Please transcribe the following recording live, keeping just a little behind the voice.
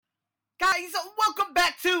Guys, welcome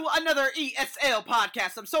back to another ESL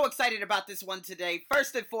podcast. I'm so excited about this one today.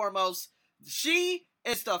 First and foremost, she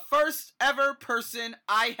is the first ever person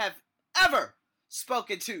I have ever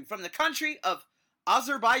spoken to from the country of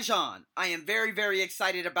Azerbaijan. I am very, very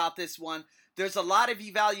excited about this one. There's a lot of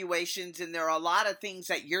evaluations and there are a lot of things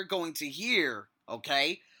that you're going to hear,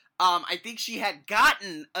 okay? I think she had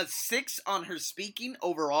gotten a 6 on her speaking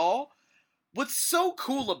overall. What's so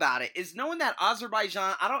cool about it is knowing that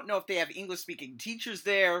Azerbaijan, I don't know if they have English-speaking teachers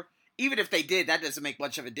there. Even if they did, that doesn't make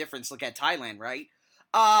much of a difference. Look at Thailand, right?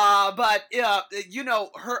 But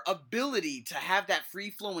her ability to have that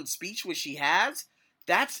free-flowing speech, which she has,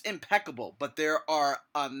 that's impeccable. But there are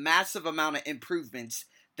a massive amount of improvements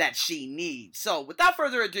that she needs. So, without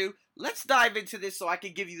further ado, let's dive into this so I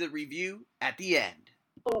can give you the review at the end.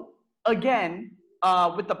 So, again,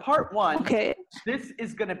 with the part one, this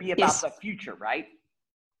is going to be about the future, right?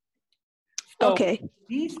 So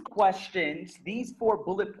these questions, these 4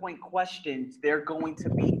 bullet point questions, they're going to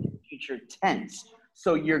be future tense.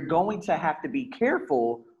 So you're going to have to be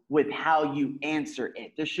careful with how you answer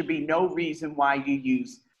it. There should be no reason why you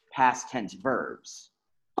use past tense verbs.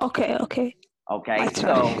 Okay.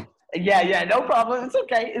 So yeah, no problem. It's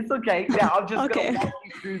okay. Now I'm just going to walk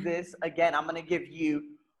you through this. Again, I'm going to give you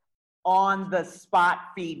on the spot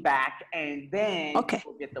feedback, and then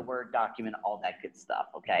we'll get the Word document, all that good stuff,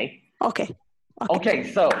 okay?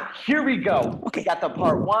 Okay, so here we go. We got the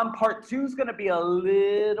part 1. Part 2 is going to be a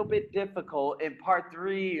little bit difficult, and part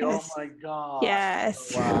 3, oh my God.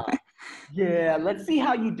 Yes. Wow. Yeah, let's see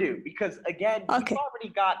how you do, because again, you've already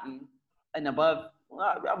gotten an above,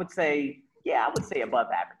 I would say above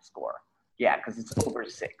average score. Yeah, because it's over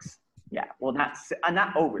 6. Yeah, well, not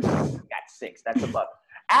over 6. You got 6. That's above.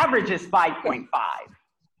 Average is 5.5.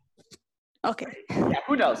 Yeah,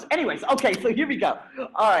 who knows? Anyways, okay, so here we go.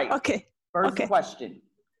 All right. First question.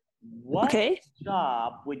 What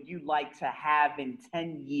job would you like to have in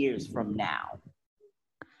 10 years from now?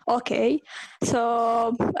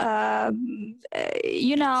 So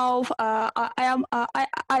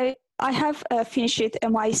I have finished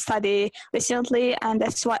my study recently, and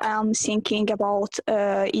that's why I'm thinking about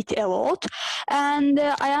it a lot. And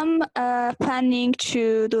I am planning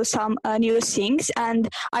to do some new things, and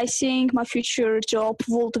I think my future job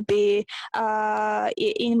would be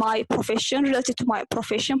in my profession, related to my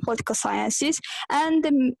profession, political sciences. And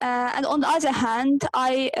on the other hand,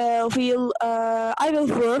 I will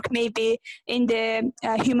work maybe in the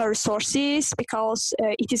human resources, because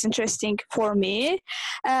it is interesting for me.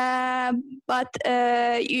 But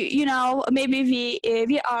maybe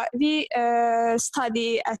we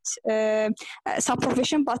study at some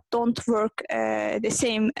profession but don't work the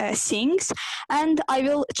same things, and I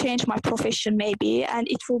will change my profession maybe, and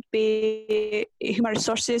it will be human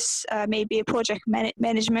resources, maybe project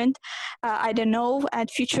management. I don't know, and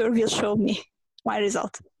future will show me my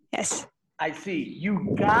result. Yes, I see.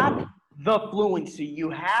 You got the fluency,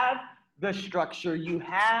 you have the structure, you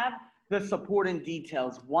have the supporting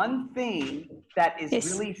details. One thing that is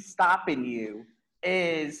really stopping you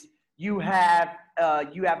is you have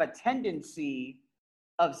a tendency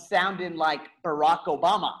of sounding like Barack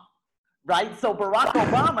Obama, right? So Barack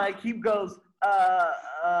Obama, he goes,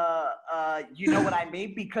 you know what I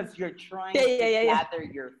mean? Because you're trying to gather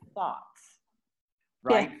your thoughts,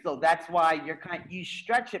 right? So that's why you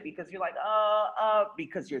stretch it, because you're like,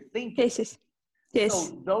 because you're thinking.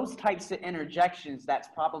 So those types of interjections, that's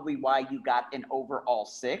probably why you got an overall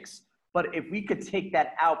 6. But if we could take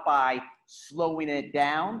that out by slowing it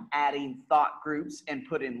down, adding thought groups, and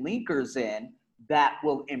putting linkers in, that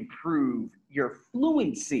will improve your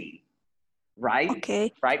fluency,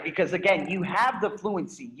 right? Right? Because again, you have the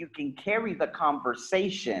fluency. You can carry the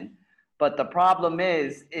conversation. But the problem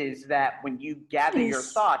is that when you gather your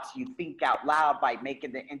thoughts, you think out loud by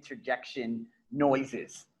making the interjection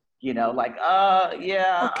noises. You know, like,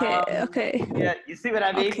 yeah. Yeah, you see what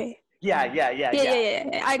I mean?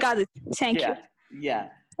 Yeah. I got it. Thank you. Yeah.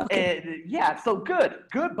 So good.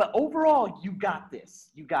 But overall, you got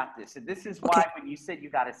this. And this is why when you said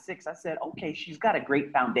you got a 6, I said, okay, she's got a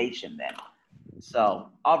great foundation then.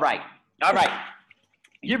 So, all right.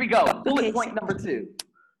 Here we go. Bullet point number 2.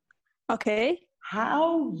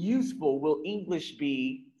 How useful will English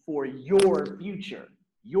be for your future?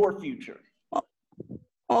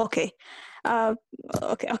 Uh,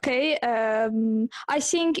 okay. I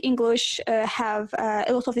think English have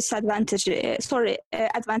a lot of disadvantages.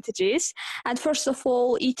 Advantages. And first of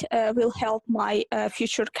all, it will help my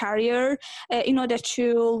future career in order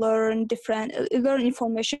to learn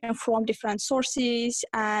information from different sources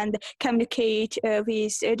and communicate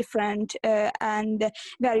with different and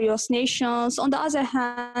various nations. On the other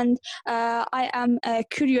hand, I am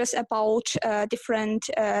curious about different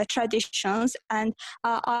traditions, and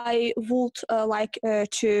I would like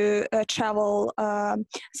to travel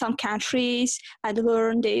some countries and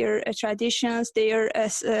learn their traditions, their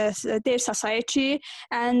society,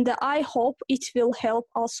 and I hope it will help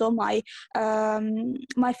also my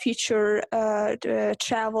future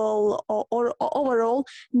travel or overall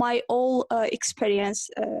my all experience.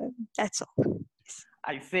 That's all.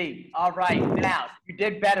 I see. All right. Now you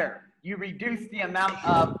did better. You reduced the amount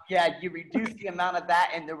of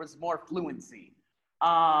that, and there was more fluency.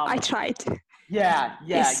 I tried. Yeah.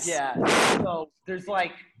 Yes. So there's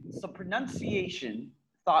like some pronunciation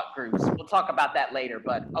thought groups. We'll talk about that later.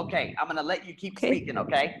 But okay, I'm gonna let you keep speaking.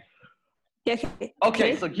 Okay. Yeah.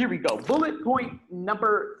 Okay. So here we go. Bullet point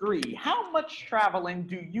number 3. How much traveling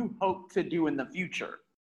do you hope to do in the future?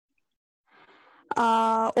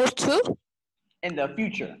 Or 2. In the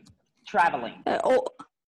future, traveling.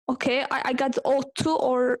 Okay. I got O2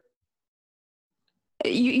 or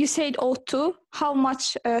you said O2. How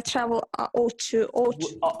much travel O2?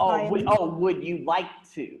 Would you like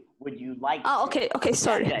to? Would you like? Oh, okay.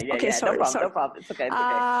 Sorry. Yeah. Sorry. No problem. It's okay.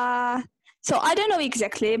 So I don't know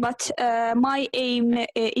exactly, but my aim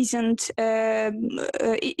isn't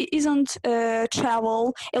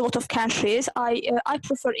travel a lot of countries. I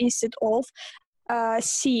prefer instead of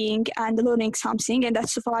seeing and learning something, and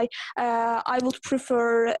that's why I would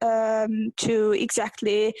prefer to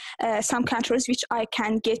exactly some countries which I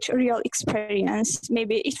can get real experience.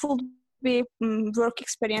 Maybe it will be work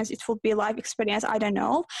experience, it will be life experience, I don't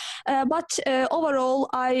know. But overall,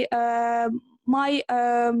 my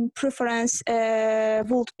preference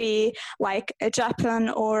would be like Japan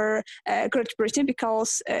or Great Britain,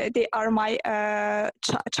 because they are my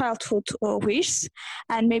childhood wishes,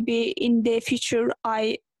 and maybe in the future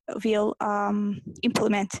I will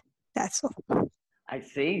implement. That's all. I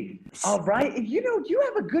see. All right. You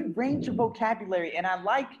have a good range of vocabulary, and I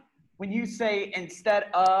like when you say instead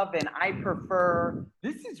of and I prefer.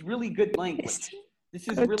 This is really good language. This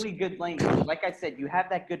is really good language. Like I said, you have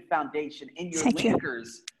that good foundation, and your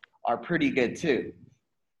linkers are pretty good too.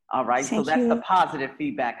 All right, so that's the positive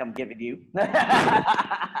feedback I'm giving you.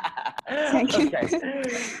 Thank you. Okay.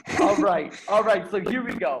 All right. So here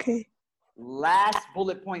we go. Okay. Last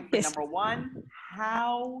bullet point for number 1.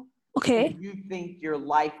 How do you think your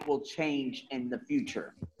life will change in the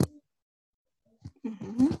future?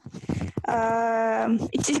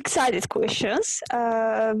 It's excited questions.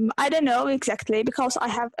 I don't know exactly, because I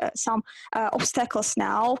have some obstacles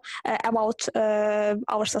now about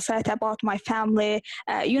our society, about my family.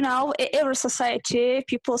 Every society,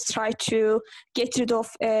 people try to get rid of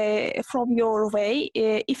from your way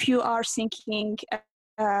if you are thinking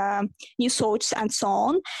new thoughts and so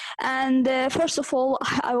on. And first of all,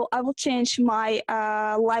 I will change my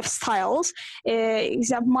lifestyles.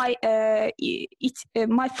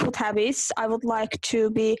 My food habits. I would like to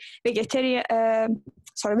be vegetarian.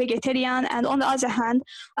 And on the other hand,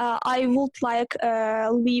 I would like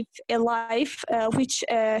live a life which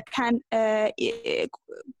can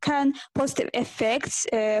positive effects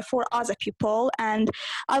for other people, and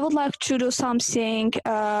I would like to do something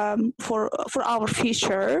for our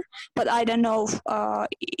future, but I don't know if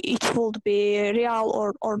it would be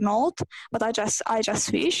real or not. But I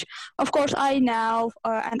just wish. Of course, I know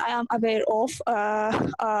and I am aware of a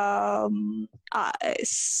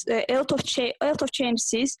lot of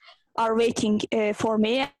changes are waiting for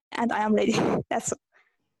me, and I am ready. That's all.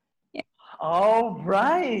 Yeah. All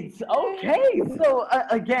right. Okay. So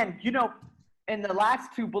again, in the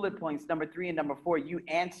last 2 bullet points, number 3 and number 4, you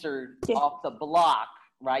answered off the block,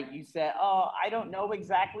 right? You said, "Oh, I don't know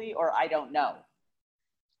exactly," or "I don't know."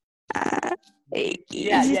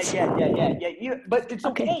 Yeah. But it's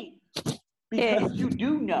okay because you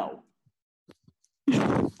do know.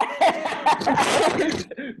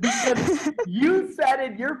 Because you said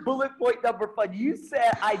in your bullet point number 5, you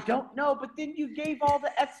said, "I don't know," but then you gave all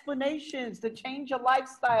the explanations to change your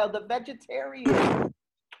lifestyle, the vegetarian.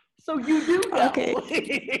 So you do know. Okay.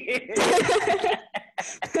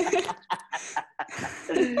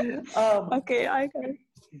 Okay, I got it.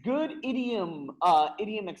 Good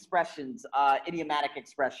idiom expressions, idiomatic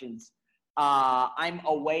expressions. I'm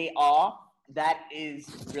away off. That is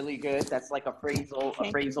really good. That's like a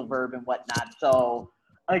phrasal verb and whatnot. So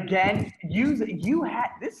Again,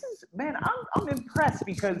 I'm impressed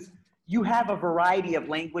because you have a variety of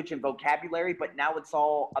language and vocabulary, but now it's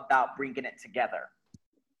all about bringing it together.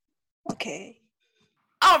 Okay.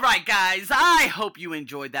 All right, guys, I hope you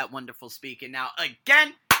enjoyed that wonderful speaking. Now,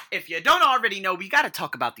 again, if you don't already know, we got to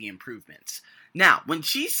talk about the improvements. Now, when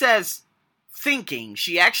she says thinking,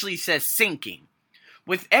 she actually says sinking.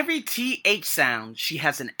 With every TH sound, she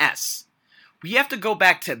has an S. We have to go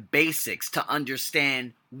back to basics to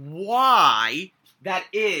understand why that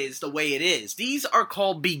is the way it is. These are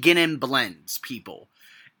called beginning blends, people.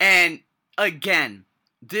 And again,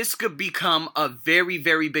 this could become a very,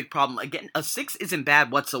 very big problem. Again, a 6 isn't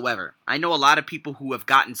bad whatsoever. I know a lot of people who have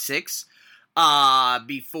gotten 6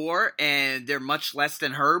 before, and they're much less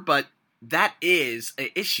than her, but that is an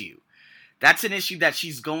issue. That's an issue that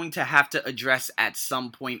she's going to have to address at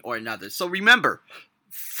some point or another. So remember,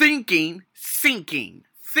 thinking, sinking,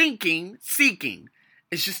 thinking, seeking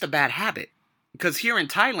is just a bad habit. Because here in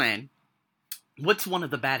Thailand, what's one of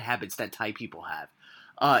the bad habits that Thai people have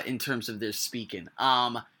in terms of their speaking?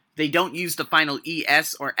 They don't use the final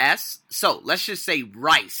ES or S. So let's just say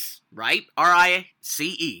rice, right?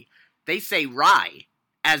 R-I-C-E. They say rye,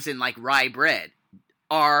 as in like rye bread.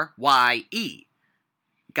 R-Y-E.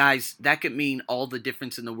 Guys, that could mean all the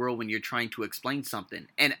difference in the world when you're trying to explain something.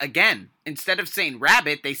 And again, instead of saying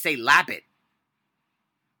rabbit, they say labbit.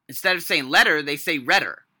 Instead of saying letter, they say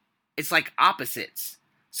redder. It's like opposites.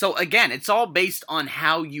 So again, it's all based on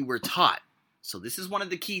how you were taught. So this is one of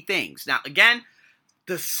the key things. Now, again,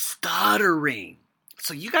 the stuttering.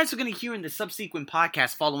 So you guys are going to hear in the subsequent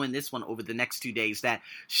podcast following this one over the next 2 days that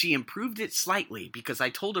she improved it slightly, because I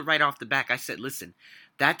told her right off the back, I said, listen,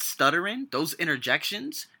 that stuttering, those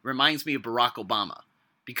interjections reminds me of Barack Obama.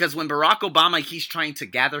 Because when Barack Obama, he's trying to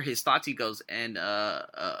gather his thoughts, he goes, and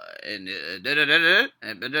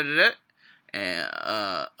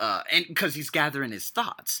because he's gathering his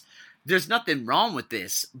thoughts. There's nothing wrong with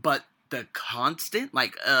this, but the constant,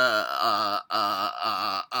 like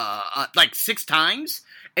 6 times,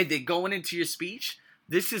 and then going into your speech,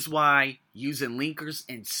 this is why using linkers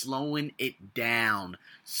and slowing it down.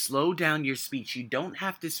 Slow down your speech. You don't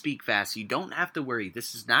have to speak fast. You don't have to worry.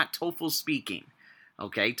 This is not TOEFL speaking.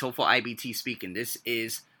 Okay, TOEFL IBT speaking. This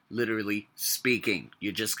is literally speaking.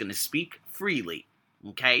 You're just going to speak freely.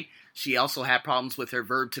 Okay? She also had problems with her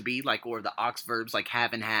verb to be, or the aux verbs like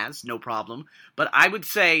have and has. No problem. But I would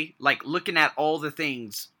say, looking at all the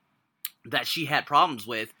things that she had problems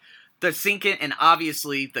with, the sinking and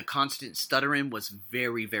obviously the constant stuttering was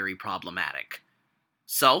very, very problematic.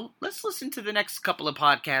 So, let's listen to the next couple of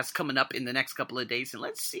podcasts coming up in the next couple of days, and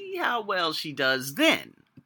let's see how well she does then.